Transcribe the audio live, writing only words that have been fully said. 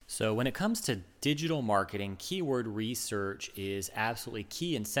So when it comes to digital marketing, keyword research is absolutely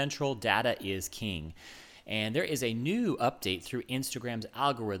key and central. Data is king. And there is a new update through Instagram's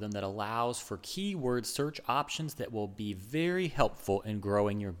algorithm that allows for keyword search options that will be very helpful in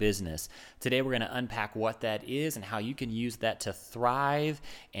growing your business. Today, we're going to unpack what that is and how you can use that to thrive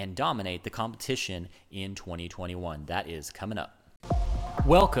and dominate the competition in 2021. That is coming up.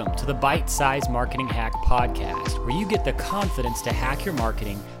 Welcome to the Bite Size Marketing Hack Podcast, where you get the confidence to hack your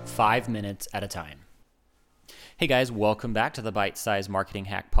marketing 5 minutes at a time. Hey guys, welcome back to the Bite Size Marketing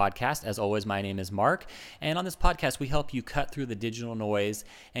Hack Podcast. As always, my name is Mark, and on this podcast, we help you cut through the digital noise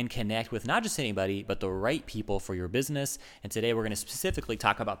and connect with not just anybody, but the right people for your business. And today, we're going to specifically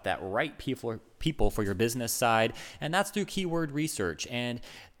talk about that right people for your business side, and that's through keyword research. And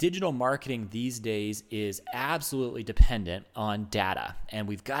digital marketing these days is absolutely dependent on data, and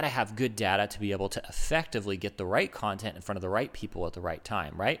we've got to have good data to be able to effectively get the right content in front of the right people at the right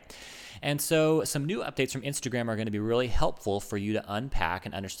time, right? And so some new updates from Instagram are going to be really helpful for you to unpack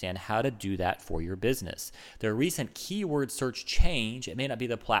and understand how to do that for your business. Their recent keyword search change, it may not be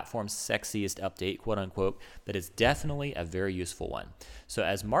the platform's sexiest update, quote unquote, but it's definitely a very useful one. So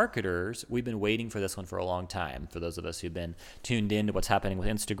as marketers, we've been waiting for this one for a long time, for those of us who've been tuned in to what's happening with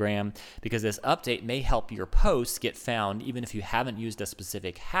Instagram, because this update may help your posts get found even if you haven't used a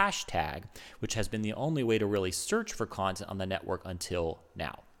specific hashtag, which has been the only way to really search for content on the network until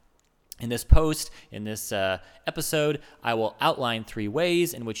now. In this post, in this episode, I will outline 3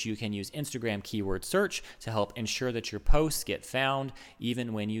 ways in which you can use Instagram keyword search to help ensure that your posts get found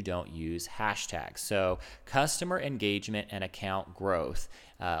even when you don't use hashtags. So customer engagement and account growth.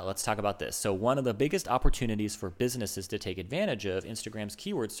 Let's talk about this. So one of the biggest opportunities for businesses to take advantage of Instagram's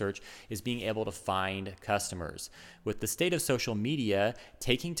keyword search is being able to find customers. With the state of social media,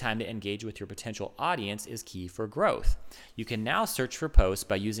 taking time to engage with your potential audience is key for growth. You can now search for posts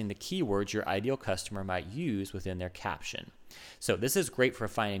by using the keywords your ideal customer might use within their caption. So this is great for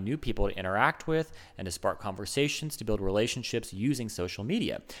finding new people to interact with and to spark conversations to build relationships using social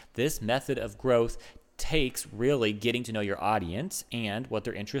media. This method of growth takes really getting to know your audience and what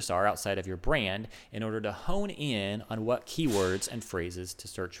their interests are outside of your brand in order to hone in on what keywords and phrases to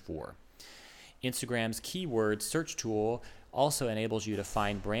search for. Instagram's keyword search tool also enables you to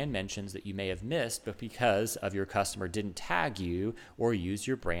find brand mentions that you may have missed, but because of your customer didn't tag you or use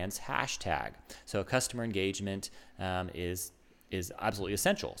your brand's hashtag. So customer engagement is absolutely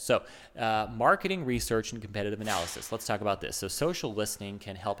essential. So marketing research and competitive analysis. Let's talk about this. So social listening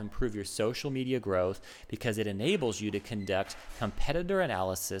can help improve your social media growth because it enables you to conduct competitor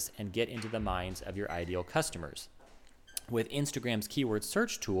analysis and get into the minds of your ideal customers. With Instagram's keyword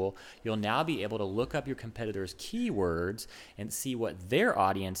search tool, you'll now be able to look up your competitors' keywords and see what their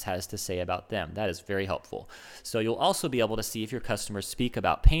audience has to say about them. That is very helpful. So you'll also be able to see if your customers speak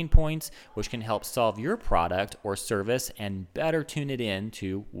about pain points, which can help solve your product or service and better tune it in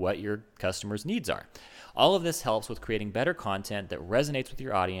to what your customers' needs are. All of this helps with creating better content that resonates with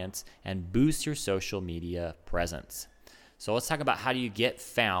your audience and boosts your social media presence. So let's talk about how do you get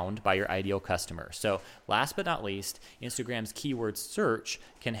found by your ideal customer. So last but not least, Instagram's keyword search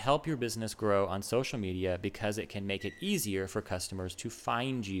can help your business grow on social media because it can make it easier for customers to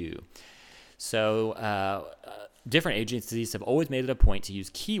find you. So different agencies have always made it a point to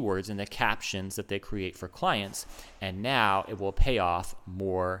use keywords in the captions that they create for clients, and now it will pay off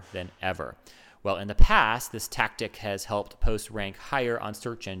more than ever. Well, in the past, this tactic has helped posts rank higher on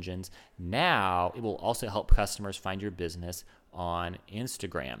search engines. Now, it will also help customers find your business on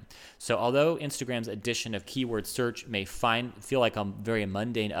Instagram. So although Instagram's addition of keyword search may feel like a very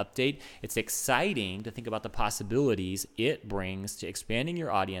mundane update, it's exciting to think about the possibilities it brings to expanding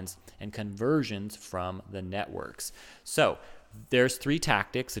your audience and conversions from the networks. So there's 3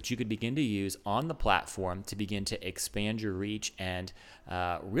 tactics that you could begin to use on the platform to begin to expand your reach and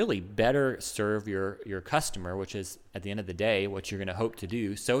really better serve your customer, which is at the end of the day what you're going to hope to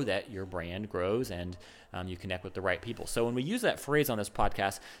do so that your brand grows and you connect with the right people. So when we use that phrase on this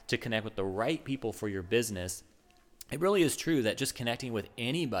podcast to connect with the right people for your business, it really is true that just connecting with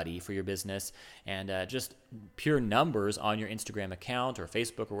anybody for your business and just pure numbers on your Instagram account or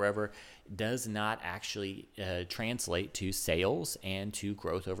Facebook or wherever does not actually translate to sales and to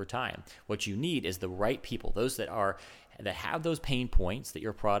growth over time. What you need is the right people, those that have those pain points that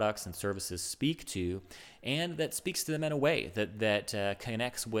your products and services speak to, and that speaks to them in a way that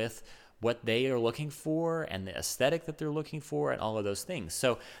connects with what they are looking for and the aesthetic that they're looking for and all of those things.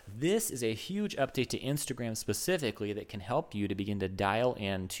 So this is a huge update to Instagram specifically that can help you to begin to dial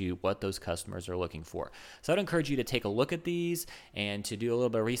into what those customers are looking for. So I'd encourage you to take a look at these and to do a little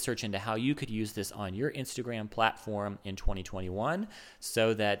bit of research into how you could use this on your Instagram platform in 2021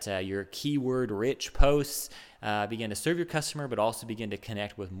 so that your keyword-rich posts begin to serve your customer, but also begin to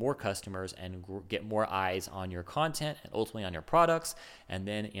connect with more customers and get more eyes on your content and ultimately on your products, and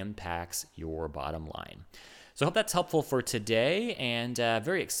then impacts your bottom line. So I hope that's helpful for today, and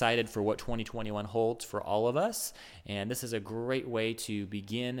very excited for what 2021 holds for all of us. And this is a great way to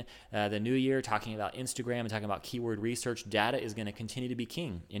begin the new year talking about Instagram and talking about keyword research. Data is going to continue to be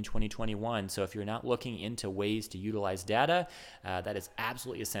king in 2021. So if you're not looking into ways to utilize data, that is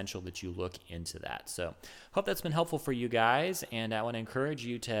absolutely essential that you look into that. So hope that's been helpful for you guys, and I want to encourage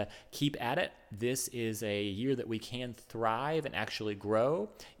you to keep at it. This is a year that we can thrive and actually grow,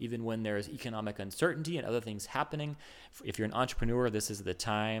 even when there's economic uncertainty and other things happening. If you're an entrepreneur, this is the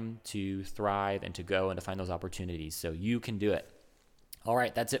time to thrive and to go and to find those opportunities. So you can do it. All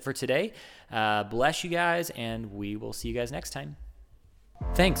right, that's it for today. Bless you guys, and we will see you guys next time.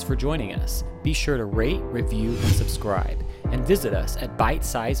 Thanks for joining us. Be sure to rate, review, and subscribe. And visit us at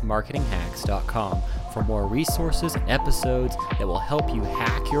bitesizemarketinghacks.com for more resources and episodes that will help you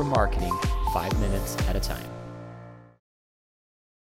hack your marketing 5 minutes at a time.